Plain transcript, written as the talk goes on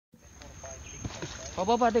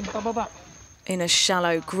In a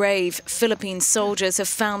shallow grave, Philippine soldiers have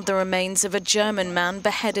found the remains of a German man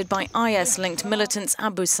beheaded by IS-linked militants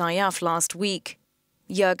Abu Sayaff last week.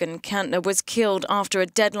 Jurgen Kantner was killed after a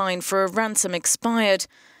deadline for a ransom expired.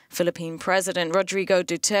 Philippine President Rodrigo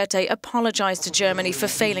Duterte apologised to Germany for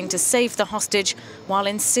failing to save the hostage while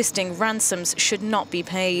insisting ransoms should not be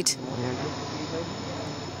paid.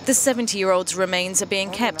 The 70-year-old's remains are being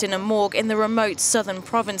kept in a morgue in the remote southern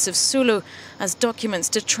province of Sulu as documents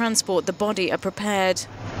to transport the body are prepared.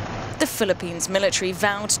 The Philippines military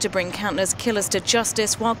vowed to bring Kantner's killers to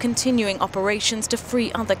justice while continuing operations to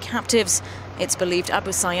free other captives. It's believed Abu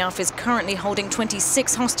Sayaff is currently holding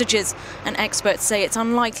 26 hostages, and experts say it's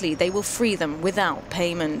unlikely they will free them without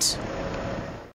payment.